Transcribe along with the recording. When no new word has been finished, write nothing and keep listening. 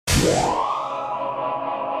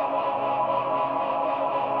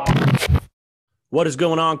What is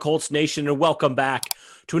going on, Colts Nation, and welcome back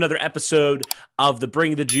to another episode of the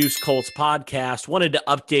Bring the Juice Colts podcast. Wanted to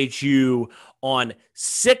update you on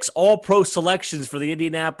 6 All-Pro selections for the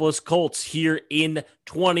Indianapolis Colts here in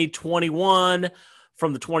 2021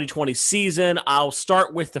 from the 2020 season. I'll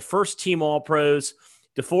start with the first team All-Pros: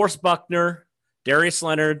 DeForest Buckner, Darius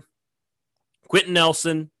Leonard, Quenton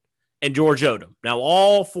Nelson, and George Odom. Now,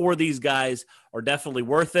 all 4 of these guys are definitely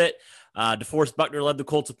worth it. DeForest Buckner led the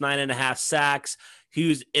Colts with 9.5 sacks. He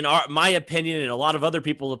was, in my opinion, and a lot of other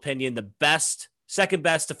people's opinion, the second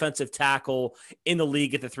best defensive tackle in the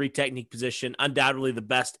league at the 3 technique position. Undoubtedly the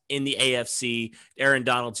best in the AFC. Aaron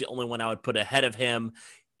Donald's the only one I would put ahead of him.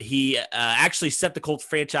 He actually set the Colts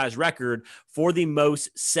franchise record for the most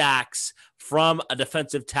sacks from a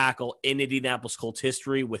defensive tackle in Indianapolis Colts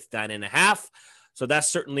history with 9.5. So that's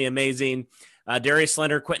certainly amazing. Darius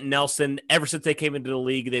Leonard, Quenton Nelson, ever since they came into the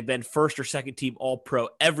league, they've been first or second team All-Pro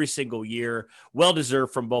every single year.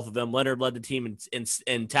 Well-deserved from both of them. Leonard led the team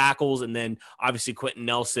in tackles, and then obviously Quenton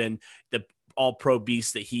Nelson, the All-Pro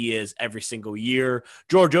beast that he is every single year.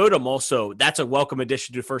 George Odom also, that's a welcome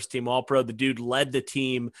addition to first team All-Pro. The dude led the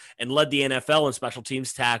team and led the NFL in special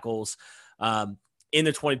teams tackles in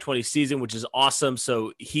the 2020 season, which is awesome.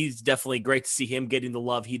 So he's definitely great to see him getting the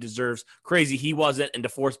love he deserves. Crazy he wasn't, and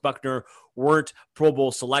DeForest Buckner weren't Pro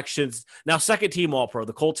Bowl selections. Now, second team All-Pro.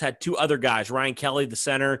 The Colts had 2 other guys. Ryan Kelly, the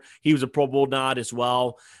center, he was a Pro Bowl nod as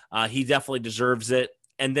well. He definitely deserves it.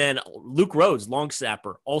 And then Luke Rhodes, long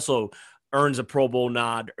snapper, also earns a Pro Bowl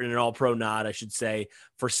nod, or an All-Pro nod, I should say,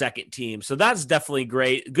 for second team. So that's definitely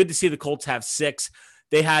great. Good to see the Colts have 6.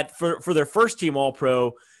 They had, for their first team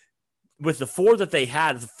All-Pro, with the 4 that they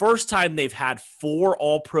had, the first time they've had 4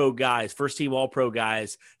 All-Pro guys, first-team All-Pro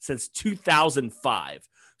guys, since 2005.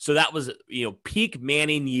 So that was, peak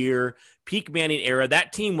Manning year, peak Manning era.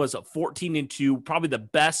 That team was 14-2, probably the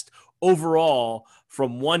best overall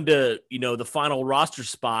from 1 to, the final roster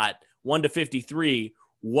spot, 1 to 53,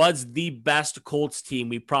 was the best Colts team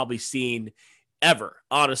we've probably seen ever,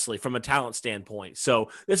 honestly, from a talent standpoint.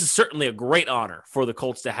 So this is certainly a great honor for the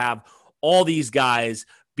Colts to have all these guys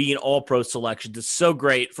being All-Pro selections. It's so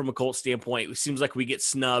great from a Colts standpoint. It seems like we get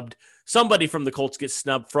snubbed. Somebody from the Colts gets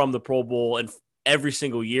snubbed from the Pro Bowl and every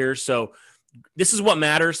single year. So this is what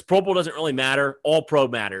matters. Pro Bowl doesn't really matter. All-Pro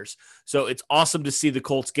matters. So it's awesome to see the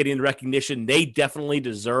Colts getting the recognition they definitely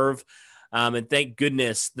deserve. And thank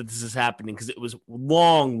goodness that this is happening, because it was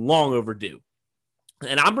long, long overdue.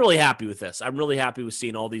 And I'm really happy with this. I'm really happy with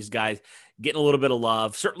seeing all these guys getting a little bit of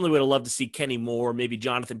love. Certainly would have loved to see Kenny Moore, maybe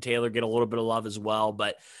Jonathan Taylor get a little bit of love as well.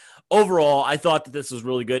 But overall, I thought that this was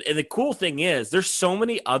really good. And the cool thing is there's so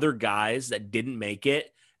many other guys that didn't make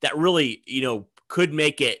it that really, could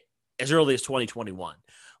make it as early as 2021.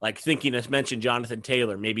 Like thinking, as mentioned, Jonathan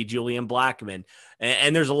Taylor, maybe Julian Blackmon.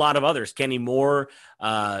 And there's a lot of others. Kenny Moore,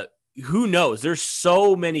 who knows? There's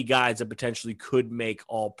so many guys that potentially could make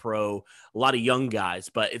All-Pro, a lot of young guys,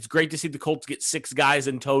 but it's great to see the Colts get 6 guys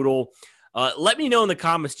in total. Let me know in the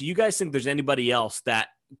comments, do you guys think there's anybody else that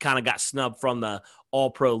kind of got snubbed from the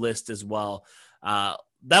All-Pro list as well?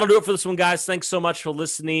 That'll do it for this one, guys. Thanks so much for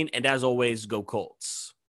listening, and as always, go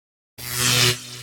Colts.